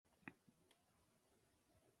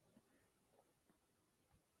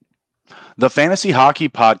The Fantasy Hockey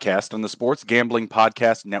Podcast on the Sports Gambling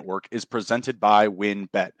Podcast Network is presented by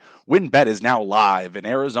WynnBET. WynnBET is now live in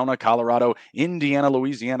Arizona, Colorado, Indiana,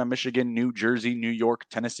 Louisiana, Michigan, New Jersey, New York,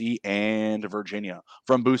 Tennessee, and Virginia.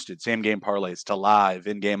 From boosted same game parlays to live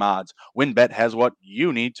in game odds, WynnBET has what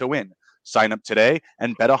you need to win. Sign up today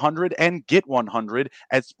and bet 100 and get 100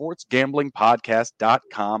 at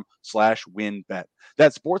sportsgamblingpodcast.com/wynnbet.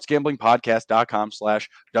 That's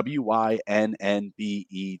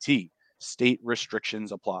sportsgamblingpodcast.com/WYNNBET. State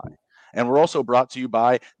restrictions apply. And we're also brought to you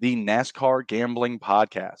by the NASCAR Gambling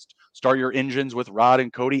Podcast. Start your engines with Rod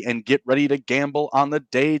and Cody and get ready to gamble on the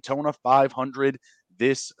Daytona 500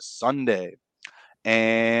 this Sunday.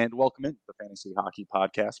 And welcome into the Fantasy Hockey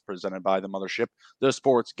Podcast presented by the Mothership, the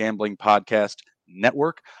Sports Gambling Podcast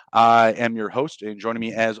Network. I am your host, and joining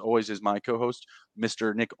me as always is my co-host,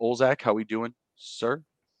 Mr. Nick Olzak. How we doing, sir?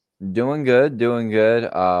 Doing good, doing good.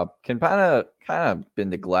 Kind of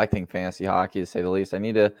been neglecting fantasy hockey to say the least. I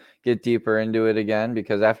need to get deeper into it again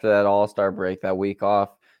because after that All-Star break, that week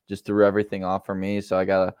off just threw everything off for me. So I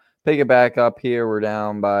gotta pick it back up here. We're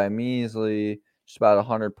down by measly just about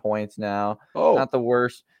 100 points now. Oh, Not the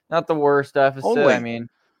worst deficit. only. I mean,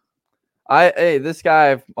 this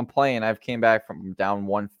guy I'm playing. I've came back from down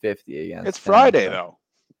 150 against. It's Friday though.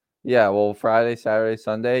 Yeah, well, Friday, Saturday,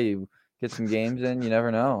 Sunday, you get some games in. You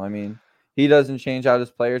never know. I mean, he doesn't change out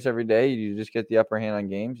his players every day. You just get the upper hand on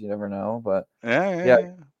games. You never know. But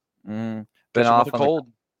Yeah. been Catch him off with a on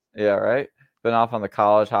cold. right. Been off on the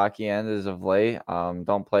college hockey end as of late.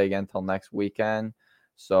 Don't play again until next weekend.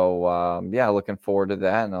 So looking forward to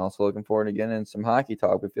that, and also looking forward to getting in some hockey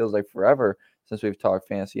talk. It feels like forever since we've talked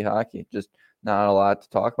fantasy hockey. Just not a lot to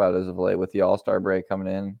talk about as of late with the All-Star break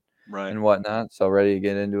coming in and whatnot. So ready to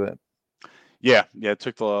get into it. Yeah.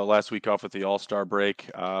 Took the last week off with the All-Star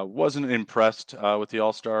break. Wasn't impressed with the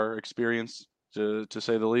All-Star experience, to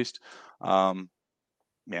say the least.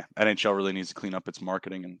 NHL really needs to clean up its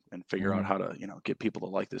marketing and figure out how to get people to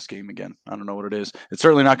like this game again. I don't know what it is. It's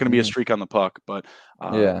certainly not going to be a streak on the puck, but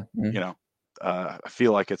I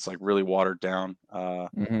feel like it's like really watered down.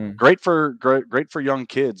 Great for young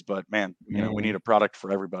kids, but man, we need a product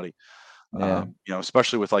for everybody.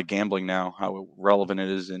 Especially with like gambling now, how relevant it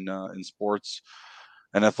is in sports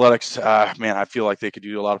and athletics. Man, I feel like they could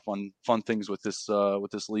do a lot of fun things with this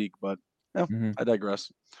league, but I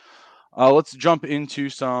digress. Let's jump into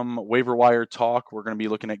some waiver wire talk. We're going to be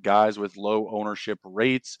looking at guys with low ownership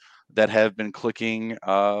rates that have been clicking,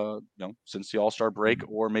 since the All-Star break,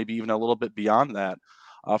 or maybe even a little bit beyond that.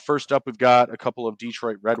 First up, we've got a couple of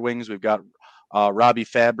Detroit Red Wings. We've got Robbie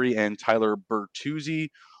Fabry and Tyler Bertuzzi.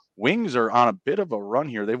 Wings are on a bit of a run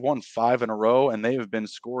here. They've won 5 in a row, and they have been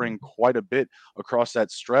scoring quite a bit across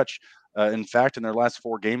that stretch. In fact, in their last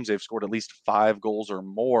 4 games, they've scored at least 5 goals or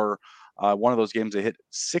more. One of those games, they hit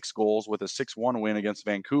 6 goals with a 6-1 win against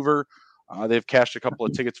Vancouver. They've cashed a couple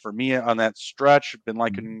of tickets for me on that stretch. Been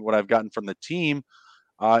liking what I've gotten from the team.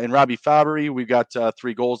 In Robbie Fabry, we've got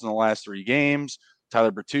 3 goals in the last 3 games.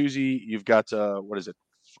 Tyler Bertuzzi, you've got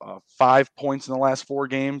 5 points in the last 4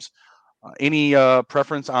 games. Any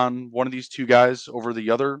preference on one of these two guys over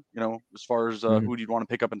the other? As far as who do you want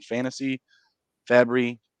to pick up in fantasy?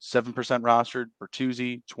 Fabry, 7% rostered.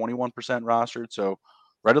 Bertuzzi, 21% rostered. So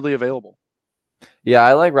readily available. Yeah,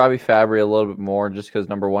 I like Robbie Fabry a little bit more just because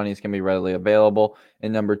number one, he's going to be readily available.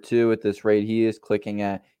 And number two, at this rate he's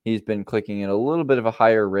been clicking at a little bit of a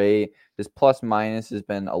higher rate. His plus minus has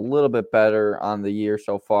been a little bit better on the year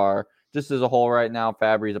so far. Just as a whole right now,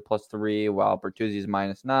 Fabry's a +3, while Bertuzzi's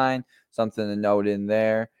 -9. Something to note in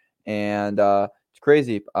there. And it's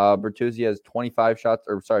crazy. Bertuzzi has 25 shots,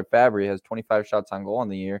 Fabry has 25 shots on goal on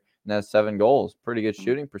the year and has 7 goals. Pretty good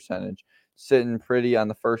shooting percentage. Sitting pretty on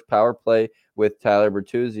the first power play with Tyler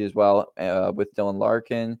Bertuzzi as well, with Dylan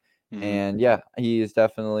Larkin. And yeah, he is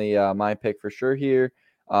definitely my pick for sure here.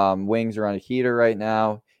 Wings are on a heater right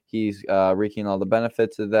now. He's reaping all the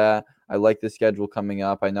benefits of that. I like the schedule coming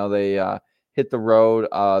up. I know they hit the road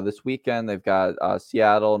this weekend. They've got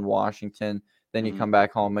Seattle and Washington. Then you come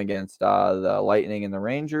back home against the Lightning and the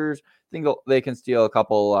Rangers. I think they can steal a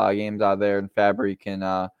couple games out of there, and Fabry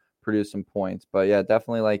can produce some points. But yeah,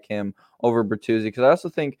 definitely like him over Bertuzzi, because I also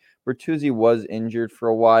think Bertuzzi was injured for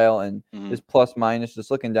a while, and his plus minus,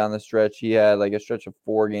 just looking down the stretch, he had like a stretch of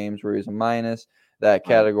 4 games where he was a minus. That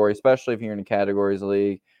category, especially if you're in a categories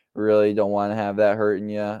league, really don't want to have that hurting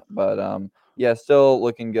you. But yeah, still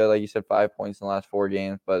looking good. Like you said, 5 points in the last 4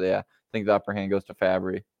 games. But yeah, I think the upper hand goes to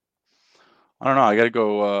Fabry. I don't know. I got to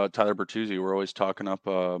go Tyler Bertuzzi. We're always talking up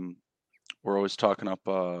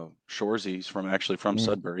Shorzy. He's from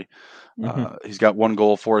Sudbury. He's got 1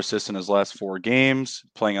 goal, 4 assists in his last 4 games,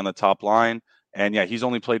 playing on the top line. And yeah, he's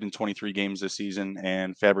only played in 23 games this season,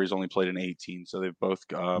 and Fabry's only played in 18. So they've both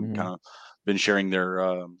kind of been sharing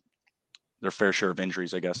their fair share of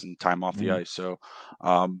injuries, I guess, and time off the ice. So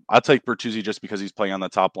I'll take Bertuzzi just because he's playing on the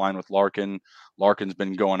top line with Larkin. Larkin's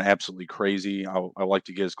been going absolutely crazy. I like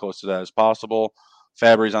to get as close to that as possible.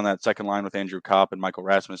 Fabry's on that second line with Andrew Kopp and Michael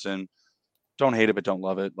Rasmussen. Don't hate it, but don't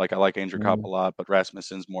love it. Like I like Andrew Kopp a lot, but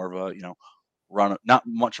Rasmussen's more of a not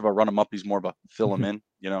much of a run him up. He's more of a fill him in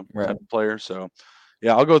Right. type of player. So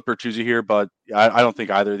yeah, I'll go with Bertuzzi here, but I don't think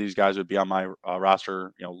either of these guys would be on my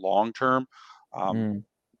roster long term.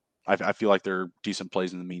 I feel like they're decent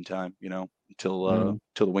plays in the meantime, until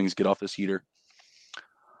the Wings get off this heater.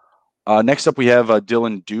 Next up, we have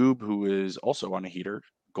Dylan Dube, who is also on a heater.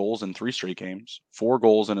 Goals in 3 straight games, 4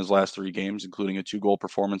 goals in his last 3 games, including a 2-goal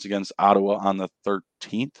performance against Ottawa on the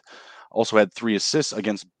 13th. Also had 3 assists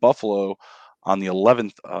against Buffalo on the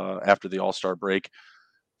 11th after the All-Star break.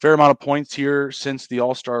 Fair amount of points here since the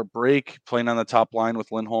All-Star break, playing on the top line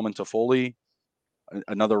with Lindholm and Toffoli.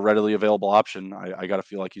 Another readily available option. I got to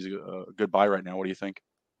feel like he's a good buy right now. What do you think?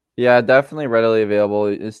 Yeah, definitely readily available.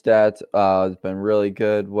 His stats has been really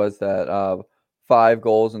good. Was that 5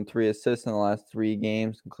 goals and 3 assists in the last 3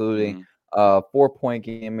 games, including 4-point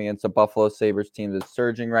game against the Buffalo Sabres team that's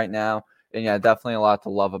surging right now. And yeah, definitely a lot to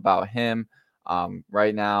love about him.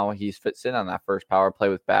 Right now, he's sitting on that first power play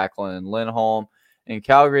with Backlund and Lindholm. In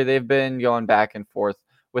Calgary, they've been going back and forth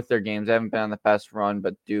with their games. They haven't been on the best run,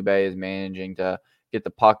 but Dubé is managing to get the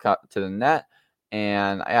puck up to the net.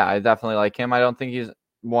 And yeah, I definitely like him. I don't think he's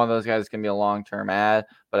one of those guys that's going to be a long-term ad,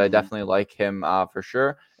 but I definitely like him for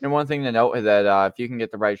sure. And one thing to note is that if you can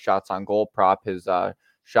get the right shots on goal prop, his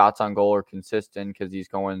shots on goal are consistent because he's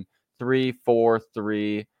going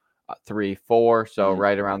 3-4-3, 3-4, so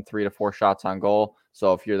right around 3 to 4 shots on goal.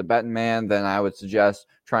 So if you're the betting man, then I would suggest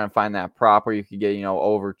trying to find that prop where you could get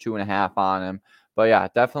over 2.5 on him. But yeah,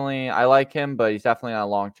 definitely I like him, but he's definitely not a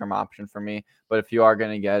long-term option for me. But if you are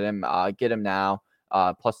going to get him now.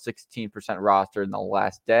 Plus 16% rostered in the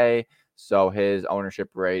last day. So his ownership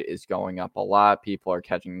rate is going up a lot. People are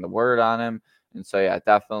catching the word on him. And so, yeah,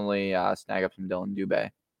 definitely snag up some Dylan Dubé.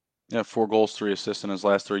 Yeah, 4 goals, 3 assists in his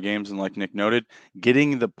last 3 games. And like Nick noted,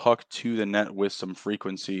 getting the puck to the net with some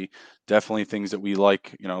frequency, definitely things that we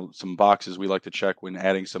like, some boxes we like to check when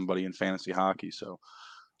adding somebody in fantasy hockey. So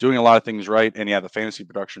doing a lot of things right. And yeah, the fantasy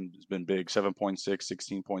production has been big, 7.6,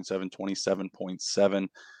 16.7, 27.7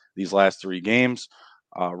 these last 3 games.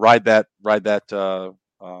 Ride that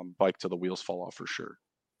bike till the wheels fall off for sure.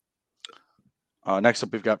 Next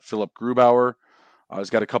up, we've got Philip Grubauer. He's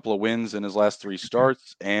got a couple of wins in his last 3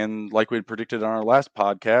 starts, and like we had predicted on our last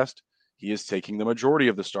podcast, he is taking the majority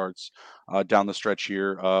of the starts down the stretch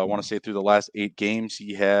here. I want to say through the last 8 games,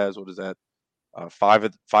 he has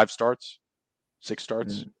 5 starts, 6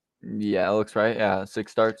 starts. Yeah, it looks right. Yeah,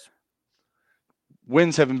 6 starts.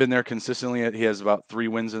 Wins haven't been there consistently. He has about 3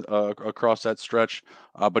 wins across that stretch,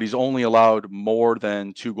 but he's only allowed more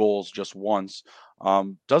than 2 goals just once.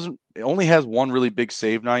 Only has one really big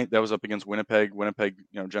save night that was up against Winnipeg. Winnipeg,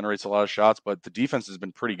 generates a lot of shots, but the defense has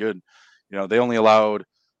been pretty good. They only allowed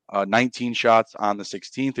 19 shots on the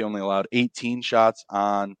 16th. They only allowed 18 shots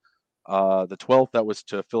on the 12th. That was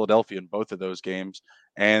to Philadelphia in both of those games.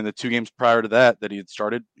 And the 2 games prior to that he had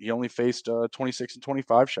started, he only faced 26 and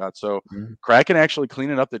 25 shots. So Kraken actually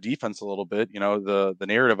cleaning up the defense a little bit. The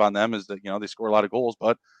narrative on them is that, they score a lot of goals,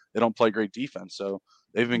 but they don't play great defense. So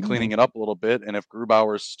they've been cleaning it up a little bit. And if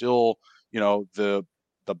Grubauer is still, the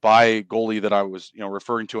buy goalie that I was,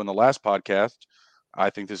 referring to in the last podcast, I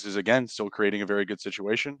think this is, again, still creating a very good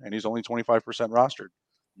situation. And he's only 25% rostered.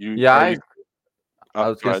 I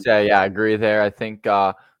was going to say, I agree there. I think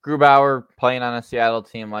Grubauer playing on a Seattle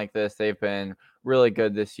team like this, they've been really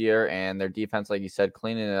good this year, and their defense, like you said,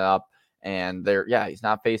 cleaning it up. And he's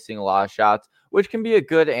not facing a lot of shots, which can be a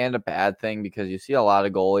good and a bad thing because you see a lot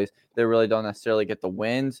of goalies that really don't necessarily get the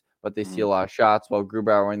wins, but they see a lot of shots. While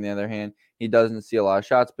Grubauer, on the other hand, he doesn't see a lot of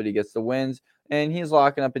shots, but he gets the wins, and he's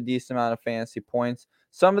locking up a decent amount of fantasy points.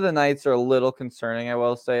 Some of the nights are a little concerning, I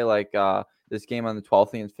will say, like this game on the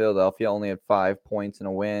 12th against Philadelphia only had 5 points in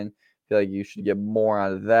a win. I feel like you should get more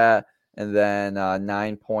out of that. And then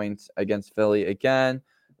 9 points against Philly again.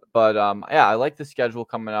 But I like the schedule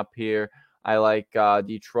coming up here. I like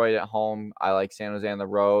Detroit at home. I like San Jose on the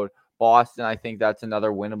road. Boston, I think that's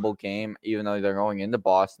another winnable game, even though they're going into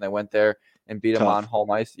Boston. They went there and beat them on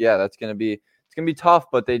home ice. Yeah, it's gonna be tough,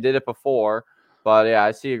 but they did it before. But yeah,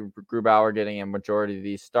 I see Grubauer getting a majority of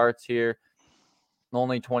these starts here.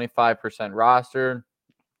 Only 25% rostered.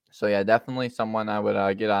 So yeah, definitely someone I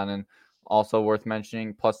would get on and also worth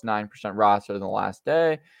mentioning, plus 9% roster in the last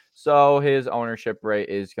day. So his ownership rate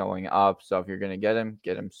is going up. So if you're going to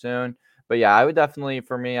get him soon. But yeah, I would definitely,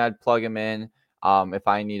 for me, I'd plug him in if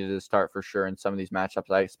I needed to start for sure in some of these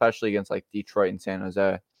matchups, especially against like Detroit and San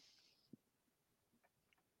Jose.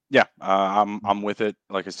 Yeah, I'm with it.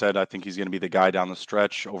 Like I said, I think he's going to be the guy down the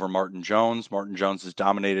stretch over Martin Jones. Martin Jones has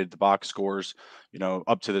dominated the box scores,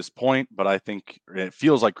 up to this point, but I think it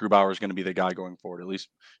feels like Grubauer is going to be the guy going forward. At least,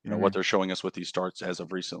 what they're showing us with these starts as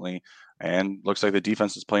of recently, and looks like the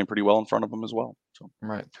defense is playing pretty well in front of him as well. So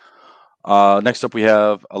right. Next up, we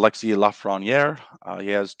have Alexis Lafreniere. He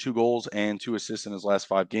has 2 goals and 2 assists in his last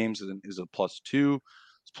 5 games, and is a +2. He's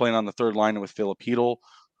playing on the third line with Filip Chytil,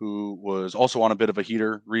 who was also on a bit of a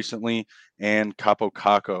heater recently, and Kaapo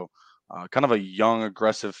Kakko. Kind of a young,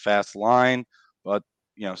 aggressive, fast line, but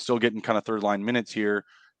still getting kind of third line minutes here.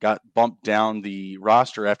 Got bumped down the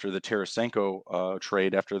roster after the Tarasenko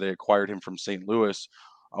trade after they acquired him from St. Louis.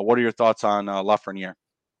 What are your thoughts on Lafreniere?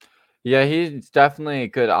 Yeah, he's definitely a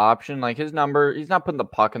good option. Like his number, he's not putting the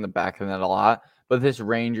puck in the back of the net a lot, but this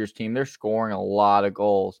Rangers team, they're scoring a lot of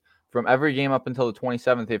goals. From every game up until the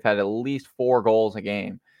 27th, they've had at least 4 goals a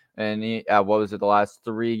game. And what was it, the last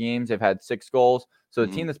 3 games? They've had 6 goals. So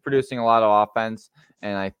the team that's producing a lot of offense,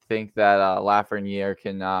 and I think that Lafreniere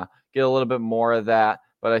can get a little bit more of that.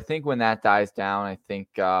 But I think when that dies down, I think,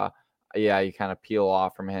 you kind of peel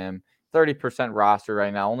off from him. 30% roster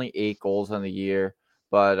right now, only 8 goals on the year.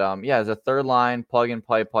 But as a third line plug and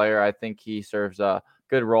play player, I think he serves a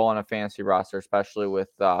good role on a fantasy roster, especially with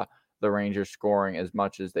the Rangers scoring as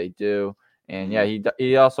much as they do. And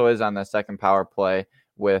he also is on the second power play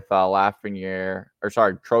with Lafreniere,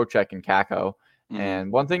 Trocheck and Kakko.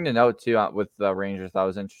 And one thing to note too with the Rangers that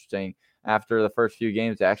was interesting, after the first few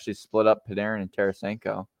games, they actually split up Panarin and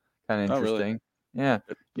Tarasenko. Kind of interesting. Oh, really?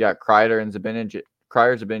 Yeah. Kreider,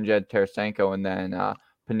 Zibanejad, Tarasenko, and then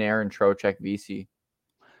Panarin, Trocheck, VC.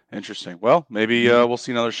 Interesting. Well, maybe we'll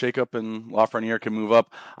see another shakeup and Lafreniere can move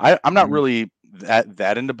up. I'm not really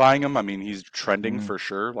that into buying him. I mean, he's trending for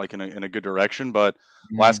sure, like in a good direction. But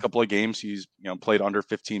last couple of games, he's played under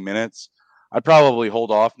 15 minutes. I'd probably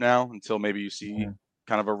hold off now until maybe you see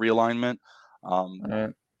kind of a realignment.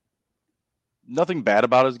 Nothing bad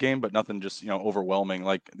about his game, but nothing just overwhelming.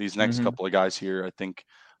 Like these next couple of guys here, I think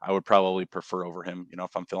I would probably prefer over him.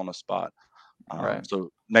 If I'm filling a spot.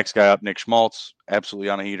 So next guy up, Nick Schmaltz, absolutely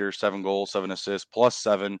on a heater, 7 goals, 7 assists,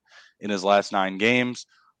 +7 in his last 9 games.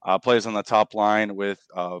 Plays on the top line with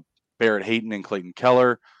Barrett Hayton and Clayton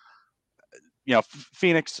Keller.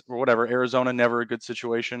 Phoenix or whatever, Arizona, never a good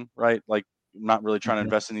situation, right? Like, I'm not really trying to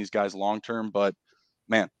invest in these guys long term, but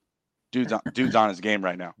man, dude's on his game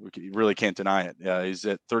right now. You really can't deny it. He's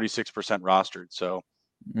at 36% rostered, so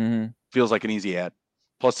feels like an easy ad.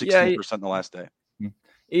 +16% in the last day.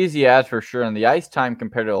 Easy ads for sure. And the ice time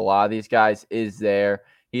compared to a lot of these guys is there.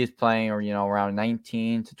 He's playing, around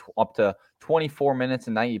 19 to up to 24 minutes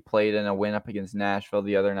a night. He played in a win up against Nashville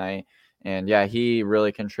the other night. And he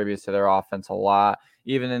really contributes to their offense a lot.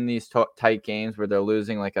 Even in these tight games where they're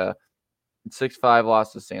losing, like a 6-5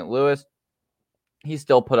 loss to St. Louis, he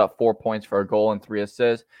still put up 4 points for a goal and 3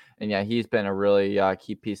 assists. And he's been a really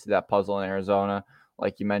key piece of that puzzle in Arizona.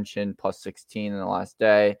 Like you mentioned, +16 in the last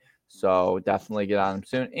day. So definitely get on him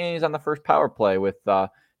soon. And he's on the first power play with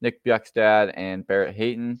Nick Bjugstad and Barrett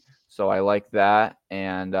Hayton. So I like that.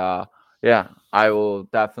 And I will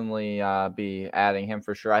definitely be adding him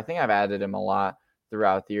for sure. I think I've added him a lot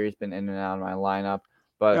throughout the year. He's been in and out of my lineup.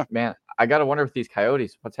 But man, I got to wonder with these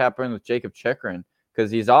Coyotes, what's happening with Jacob Chychrun? Because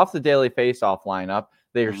he's off the daily faceoff lineup.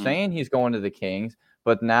 They're saying he's going to the Kings,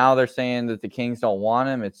 but now they're saying that the Kings don't want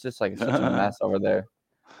him. It's just like such a mess over there.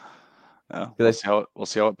 Yeah, we'll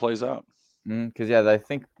see how it plays out. Because I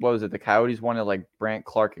think the Coyotes wanted like Brandt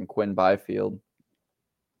Clark and Quinn Byfield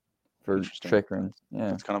for Chychrun.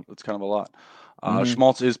 Yeah, it's kind of a lot.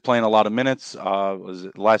 Schmaltz is playing a lot of minutes.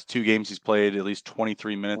 The last 2 games he's played at least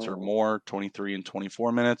 23 minutes or more, 23 and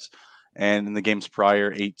 24 minutes, and in the games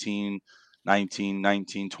prior, 18, 19,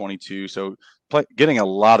 19, 22. So getting a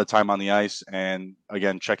lot of time on the ice, and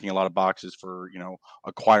again checking a lot of boxes for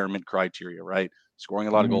acquirement criteria, right? Scoring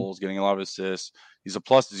a lot of goals, getting a lot of assists. He's a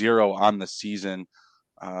 +0 on the season.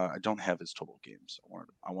 I don't have his total games.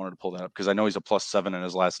 I wanted to pull that up because I know he's a +7 in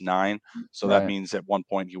his last 9. So that means at one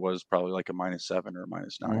point he was probably like a -7 or a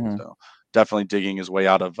 -9. So definitely digging his way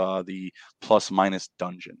out of the plus-minus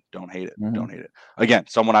dungeon. Don't hate it. Don't hate it. Again,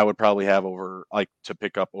 someone I would probably have over, like, to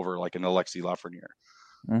pick up over like an Alexis Lafreniere.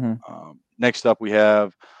 Next up, we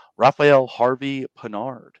have Raphael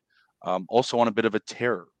Harvey-Pinard. Also on a bit of a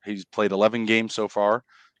tear. He's played 11 games so far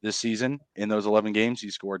this season. In those 11 games, he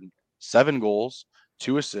scored 7 goals,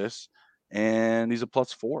 2 assists, and he's a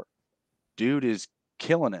 +4. Dude is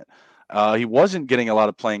killing it. He wasn't getting a lot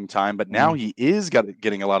of playing time, but now he is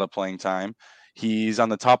getting a lot of playing time. He's on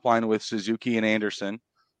the top line with Suzuki and Anderson,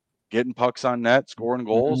 getting pucks on net, scoring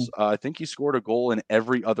goals. I think he scored a goal in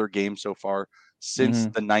every other game so far since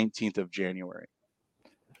the 19th of January.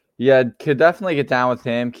 Yeah, could definitely get down with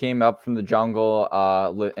him. Came up from the jungle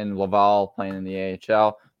in Laval playing in the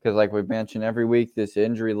AHL because, like we mentioned, every week this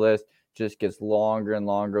injury list just gets longer and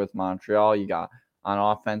longer with Montreal. You got on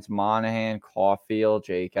offense Monahan, Caulfield,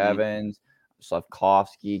 Jake Evans,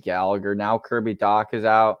 Slavkovsky, Gallagher. Now Kirby Dach is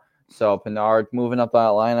out. So Pinard moving up that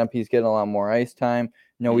lineup. He's getting a lot more ice time.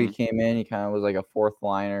 He came in. He kind of was like a fourth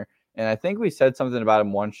liner. And I think we said something about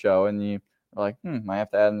him one show, and you were like, might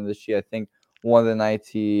have to add him to this sheet. I think one of the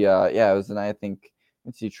nights it was the night, I think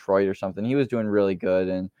it's Detroit or something. He was doing really good,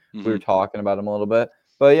 and we were talking about him a little bit.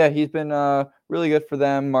 But yeah, he's been really good for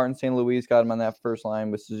them. Martin St. Louis got him on that first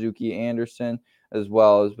line with Suzuki, Anderson, as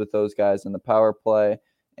well as with those guys in the power play.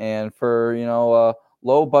 And for, a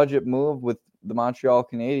low budget move with the Montreal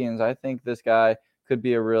Canadiens, I think this guy could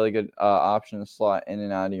be a really good option to slot in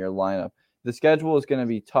and out of your lineup. The schedule is going to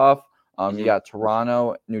be tough. You got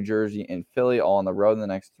Toronto, New Jersey, and Philly all on the road in the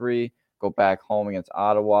next 3. Go back home against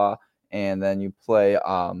Ottawa, and then you play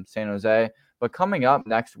San Jose. But coming up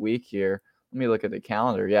next week here, let me look at the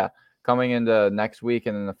calendar. Yeah, coming into next week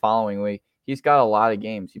and then the following week, he's got a lot of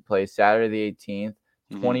games. He plays Saturday the 18th,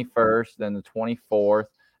 21st, then the 24th,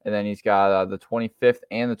 and then he's got the 25th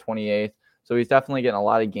and the 28th. So he's definitely getting a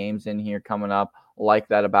lot of games in here coming up. Like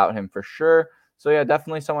that about him for sure. So yeah,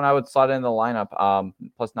 definitely someone I would slot in the lineup.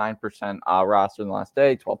 Plus 9% roster in the last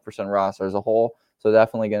day, 12% roster as a whole. So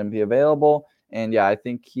definitely going to be available. And yeah, I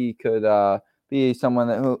think he could be someone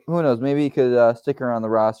that, who knows, maybe he could stick around the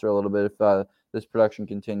roster a little bit if this production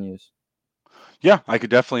continues. Yeah, I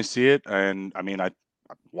could definitely see it. And I mean,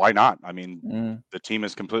 why not? I mean, the team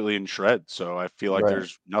is completely in shreds. So I feel like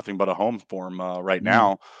there's nothing but a home for him right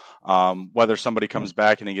now. Whether somebody comes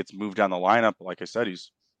back and he gets moved down the lineup, like I said,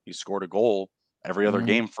 he's scored a goal every other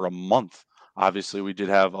game for a month. Obviously, we did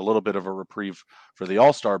have a little bit of a reprieve for the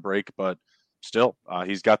All-Star break, but still,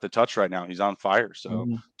 he's got the touch right now. He's on fire. So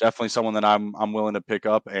definitely someone that I'm willing to pick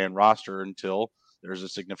up and roster until there's a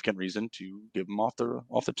significant reason to give him off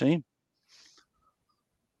the team.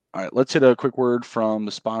 All right, let's hit a quick word from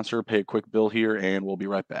the sponsor, pay a quick bill here, and we'll be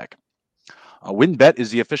right back. WynnBET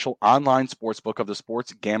is the official online sportsbook of the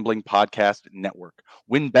Sports Gambling Podcast Network.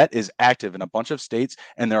 WynnBET is active in a bunch of states,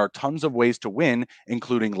 and there are tons of ways to win,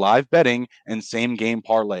 including live betting and same-game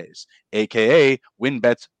parlays, aka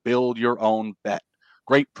WynnBET's Build Your Own Bet.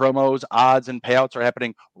 Great promos, odds, and payouts are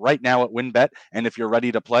happening right now at WynnBET, and if you're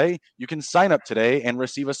ready to play, you can sign up today and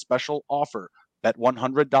receive a special offer. Bet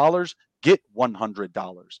 $100, get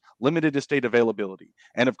 $100. Limited to state availability.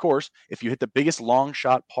 And of course, if you hit the biggest long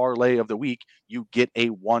shot parlay of the week, you get a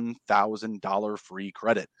 $1,000 free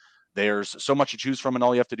credit. There's so much to choose from, and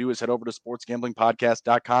all you have to do is head over to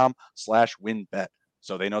sportsgamblingpodcast.com/WynnBET.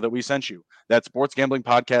 So they know that we sent you. That's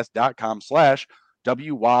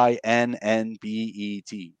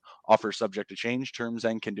sportsgamblingpodcast.com/WYNNBET. Offer subject to change, terms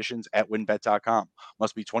and conditions at wynnbet.com.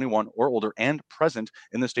 Must be 21 or older and present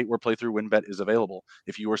in the state where playthrough WynnBET is available.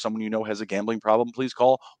 If you or someone you know has a gambling problem, please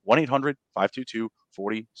call 1-800-522-4700.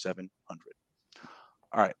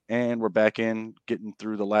 All right, and we're back in, getting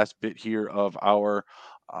through the last bit here of our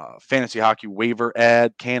fantasy hockey waiver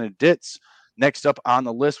ad candidates. Next up on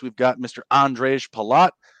the list, we've got Mr. Andrej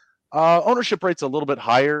Palat. Ownership rate's a little bit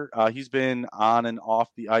higher. He's been on and off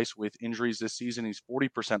the ice with injuries this season. He's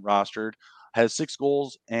 40% rostered, has 6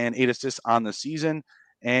 goals and 8 assists on the season.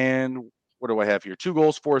 And what do I have here? 2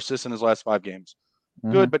 goals, 4 assists in his last 5 games.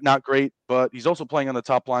 Good, but not great. But he's also playing on the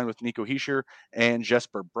top line with Nico Hischier and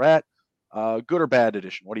Jesper Bratt. Good or bad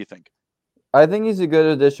addition? What do you think? I think he's a good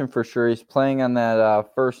addition for sure. He's playing on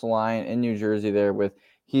that first line in New Jersey there with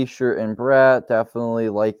Hischier and Bratt. Definitely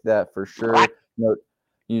like that for sure.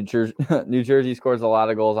 New Jersey scores a lot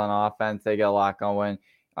of goals on offense. They get a lot going.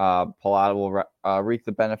 Palat will reap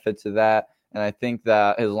the benefits of that. And I think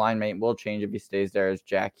that his line mate will change if he stays there as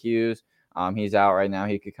Jack Hughes. He's out right now.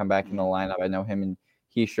 He could come back in the lineup. I know him and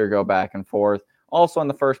Hischier go back and forth. Also on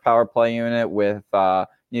the first power play unit with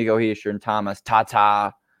Nico Hischier and Thomas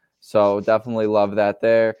Tata. So definitely love that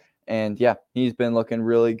there. And yeah, he's been looking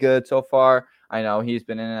really good so far. I know he's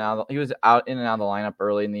been in and out. He was out in and out of the lineup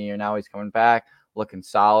early in the year. Now he's coming back, looking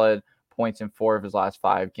solid. Points in 4 of his last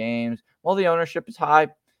 5 games. While the ownership is high,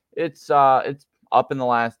 it's up in the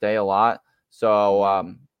last day a lot.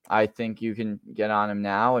 So I think you can get on him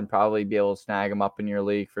now and probably be able to snag him up in your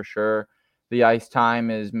league for sure. The ice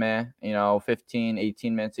time is 15,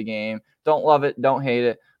 18 minutes a game. Don't love it, don't hate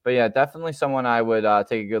it, But yeah, definitely someone I would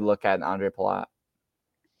take a good look at, Andre Palat.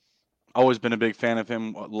 Always been a big fan of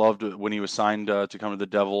him. Loved when he was signed to come to the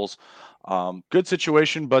Devils. Good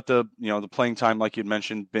situation, but the playing time, like you'd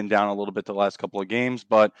mentioned, been down a little bit the last couple of games.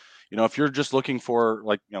 But if you're just looking for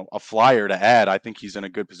like a flyer to add, I think he's in a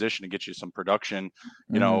good position to get you some production.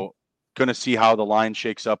 You Mm-hmm. know, going to see how the line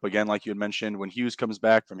shakes up again, like you had mentioned, when Hughes comes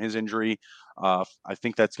back from his injury. I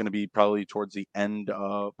think that's going to be probably towards the end,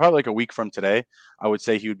 probably like a week from today. I would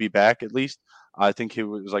say he would be back at least. I think it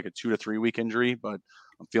was like a 2 to 3 week injury, but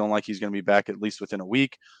I'm feeling like he's going to be back at least within a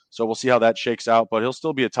week. So we'll see how that shakes out. But he'll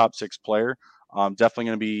still be a top 6 player. Definitely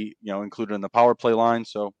going to be included in the power play line.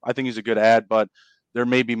 So I think he's a good ad. But there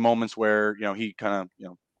may be moments where he kind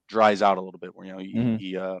of dries out a little bit, where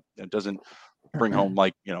he doesn't bring home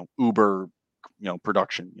like uber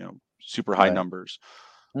production, super high Right. numbers.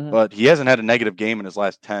 Mm-hmm. But he hasn't had a negative game in his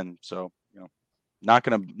last 10. So not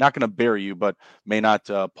gonna bury you, but may not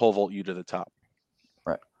pole vault you to the top.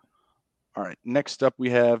 Right. All right. Next up, we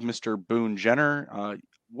have Mr. Boone Jenner.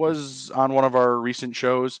 Was on one of our recent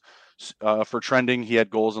shows for trending. He had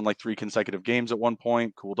goals in like 3 consecutive games at one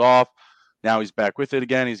point, cooled off. Now he's back with it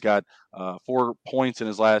again. He's got 4 points in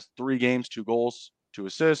his last 3 games, 2 goals, 2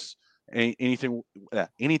 assists. Anything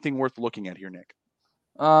worth looking at here, Nick?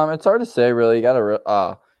 It's hard to say, really.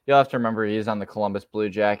 You'll have to remember he's on the Columbus Blue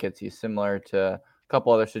Jackets. He's similar to a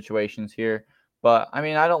couple other situations here, but I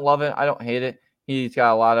mean, I don't love it. I don't hate it. He's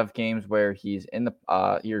got a lot of games where he's in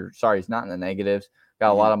the he's not in the negatives.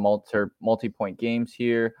 Got a lot of multi-point games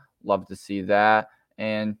here. Love to see that.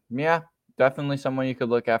 And yeah, definitely someone you could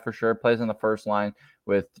look at for sure. Plays on the first line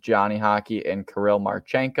with Johnny Hockey and Kirill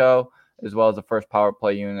Marchenko, as well as the first power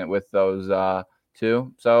play unit with those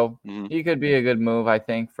two. So he could be a good move, I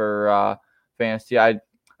think, for fantasy. I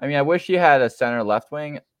mean, I wish he had a center left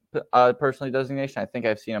wing personally designation. I think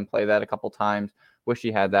I've seen him play that a couple times. Wish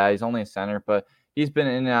he had that. He's only a center, but he's been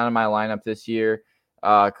in and out of my lineup this year.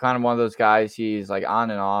 Kind of one of those guys. He's like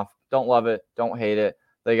on and off. Don't love it. Don't hate it.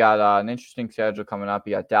 They got an interesting schedule coming up.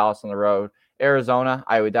 You got Dallas on the road. Arizona,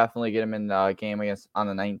 I would definitely get him in the game against on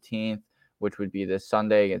the 19th, which would be this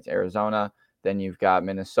Sunday against Arizona. Then you've got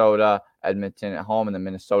Minnesota, Edmonton at home, and then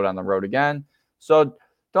Minnesota on the road again. So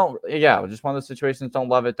just one of those situations. Don't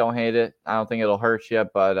love it, don't hate it. I don't think it'll hurt you,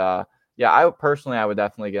 but I would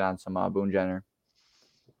definitely get on some Boone Jenner.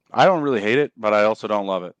 I don't really hate it, but I also don't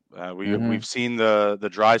love it. We've seen the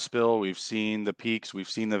dry spill, we've seen the peaks, we've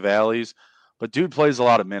seen the valleys, but dude plays a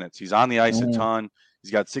lot of minutes. He's on the ice a ton.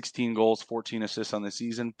 He's got 16 goals, 14 assists on the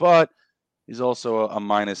season, but he's also a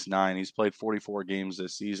 -9. He's played 44 games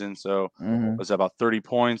this season, so was about 30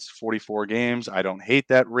 points, 44 games. I don't hate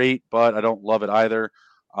that rate, but I don't love it either.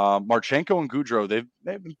 Marchenko and Gaudreau,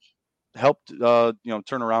 they've helped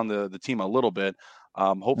turn around the team a little bit.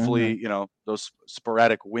 Hopefully, those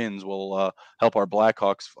sporadic wins will help our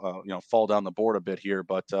Blackhawks, fall down the board a bit here.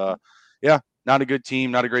 But not a good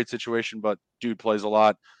team, not a great situation, but dude plays a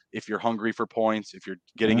lot. If you're hungry for points, if you're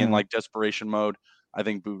getting in like desperation mode, I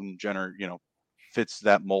think Boone Jenner, fits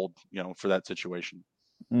that mold, for that situation.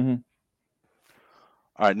 All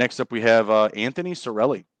right, next up we have Anthony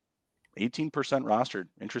Cirelli, 18% rostered.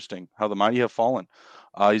 Interesting how the mighty have fallen.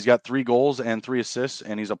 He's got 3 goals and 3 assists,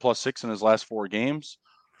 and he's a +6 in his last 4 games.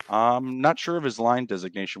 I'm not sure of his line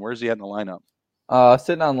designation. Where's he at in the lineup?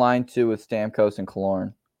 Sitting on line 2 with Stamkos and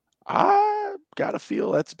Killorn. I gotta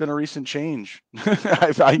feel that's been a recent change.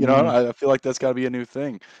 I feel like that's got to be a new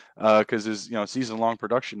thing because his season-long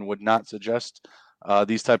production would not suggest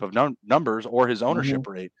these type of numbers or his ownership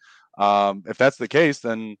rate. If that's the case,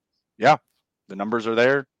 then yeah, the numbers are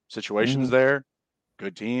there, situations there,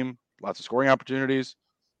 good team, lots of scoring opportunities.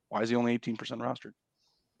 Why is he only 18% rostered?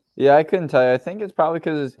 Yeah, I couldn't tell you. I think it's probably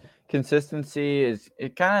because his consistency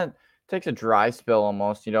it kind of takes a dry spell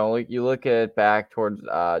almost. You look at it back towards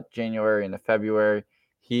January into February,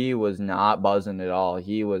 he was not buzzing at all.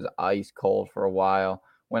 He was ice cold for a while.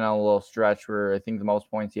 Went on a little stretch where I think the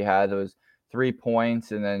most points he had was 3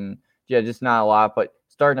 points, and then just not a lot. But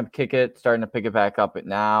starting to pick it back up at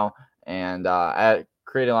now, and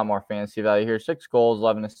creating a lot more fantasy value here. 6 goals,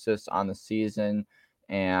 11 assists on the season,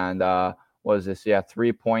 and was this? Yeah,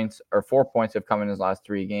 3 points or 4 points have come in his last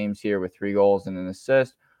 3 games here with 3 goals and an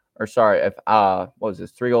assist. Or sorry, if what was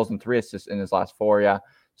this? 3 goals and 3 assists in his last 4. Yeah,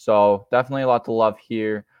 so definitely a lot to love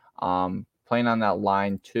here. Playing on that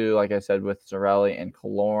line too, like I said, with Cirelli and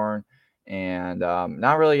Killorn, and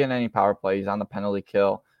not really getting any power play. He's on the penalty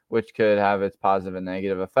kill, which could have its positive and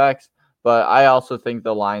negative effects. But I also think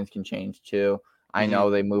the lines can change too. I know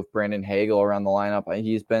they moved Brandon Hagel around the lineup.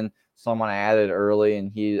 He's been someone I added early,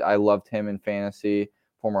 and I loved him in fantasy,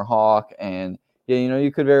 former Hawk. And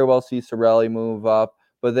you could very well see Cirelli move up.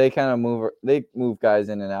 but they kind of move guys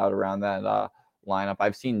in and out around that lineup.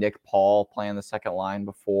 I've seen Nick Paul play on the second line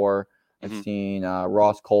before. I've seen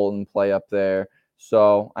Ross Colton play up there.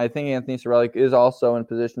 So I think Anthony Cirelli is also in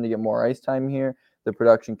position to get more ice time here. The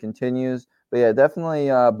production continues. But yeah, definitely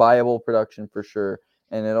viable production for sure.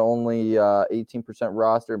 And at only 18%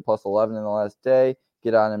 roster and plus 11 in the last day.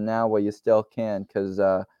 Get on him now while you still can, because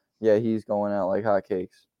he's going out like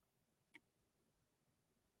hotcakes.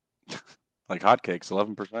 Like hotcakes,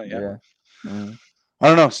 11%. Yeah. Mm-hmm. I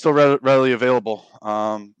don't know. Still readily available.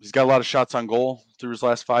 He's got a lot of shots on goal through his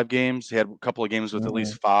last 5 games. He had a couple of games with at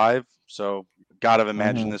least 5. So gotta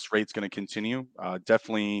imagine this rate's going to continue.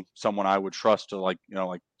 Definitely someone I would trust to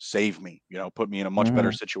save me. Put me in a much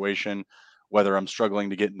better situation, whether I'm struggling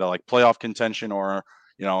to get into like playoff contention or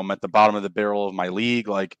I'm at the bottom of the barrel of my league.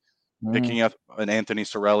 Like picking up an Anthony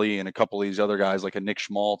Cirelli and a couple of these other guys like a Nick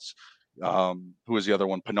Schmaltz. Who was the other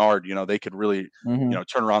one? Pinard. They could really,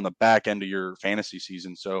 turn around the back end of your fantasy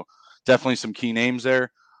season. So definitely some key names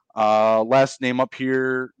there. Last name up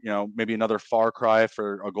here, maybe another far cry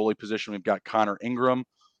for a goalie position. We've got Connor Ingram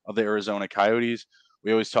of the Arizona Coyotes.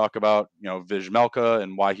 We always talk about, Vizmelka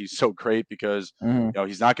and why he's so great because,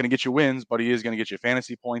 he's not going to get you wins, but he is going to get you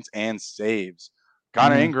fantasy points and saves.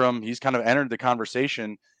 Connor Ingram, he's kind of entered the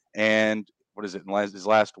conversation, and what is it? In his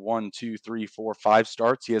last 1, 2, 3, 4, 5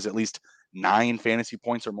 starts, he has at least 9 fantasy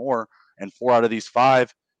points or more, and 4 out of these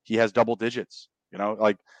 5, he has double digits.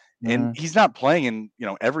 And he's not playing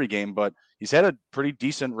in every game, but he's had a pretty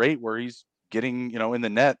decent rate where he's getting in the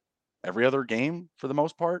net every other game for the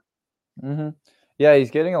most part. Yeah,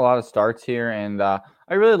 he's getting a lot of starts here, and I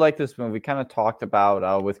really like this move. We kind of talked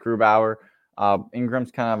about with Grubauer.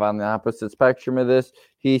 Ingram's kind of on the opposite spectrum of this.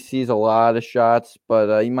 He sees a lot of shots,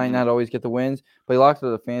 but he might not always get the wins. But he locks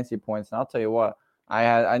up the fantasy points. And I'll tell you what,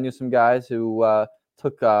 I knew some guys who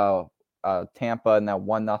took Tampa in that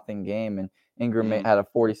 1-0 game, and Ingram had a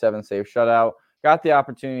 47 save shutout. Got the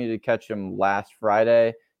opportunity to catch him last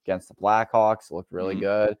Friday against the Blackhawks. Looked really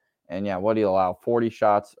good. And yeah, what do you allow?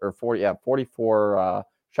 44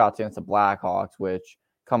 shots against the Blackhawks. Which,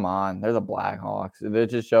 come on, they're the Blackhawks. It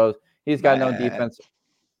just shows. He's got no defense.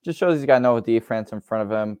 Just shows he's got no defense in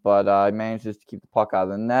front of him, but he manages to keep the puck out of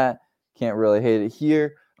the net. Can't really hate it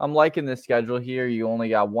here. I'm liking this schedule here. You only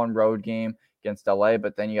got one road game against LA,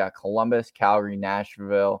 but then you got Columbus, Calgary,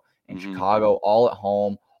 Nashville, and Chicago all at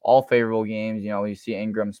home, all favorable games. You see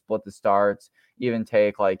Ingram split the starts, even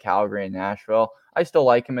take like Calgary and Nashville. I still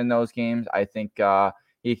like him in those games. I think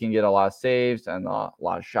he can get a lot of saves and a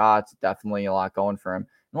lot of shots. Definitely a lot going for him.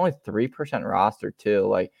 And only 3% roster too.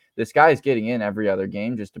 Like, this guy is getting in every other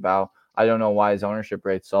game just about. I don't know why his ownership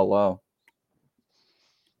rate's so low.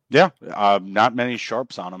 Yeah, not many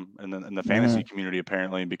sharps on him in the fantasy community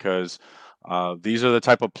apparently, because these are the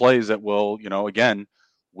type of plays that will, again,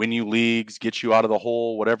 win you leagues, get you out of the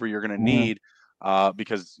hole, whatever you're going to need,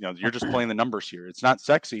 because you're just playing the numbers here. It's not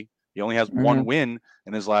sexy. He only has 1 win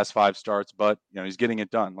in his last 5 starts, but he's getting it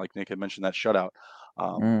done. Like Nick had mentioned, that shutout.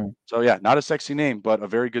 So yeah, not a sexy name, but a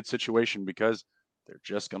very good situation because they're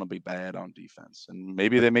just going to be bad on defense, and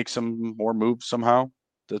maybe they make some more moves somehow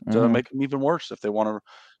that make them even worse if they want to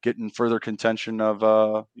get in further contention of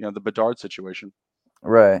the Bedard situation.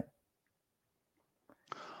 Right.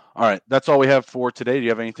 All right, that's all we have for today. Do you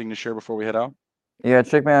have anything to share before we head out? Yeah,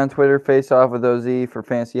 check me out on Twitter, Face Off with OZ, for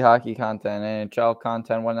fantasy hockey content, NHL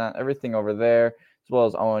content, whatnot, everything over there, as well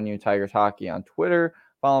as ONU Tigers Hockey on Twitter.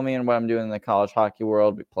 Follow me in what I'm doing in the college hockey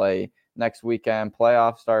world. We play next weekend,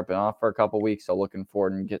 playoffs start, been off for a couple weeks, so looking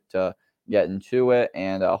forward and get into it,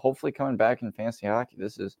 and hopefully coming back in fantasy hockey.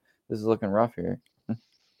 This is looking rough here.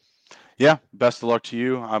 Yeah, best of luck to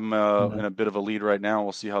you. I'm in a bit of a lead right now.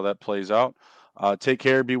 We'll see how that plays out. Take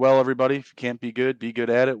care. Be well, everybody. If you can't be good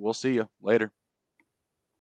at it. We'll see you later.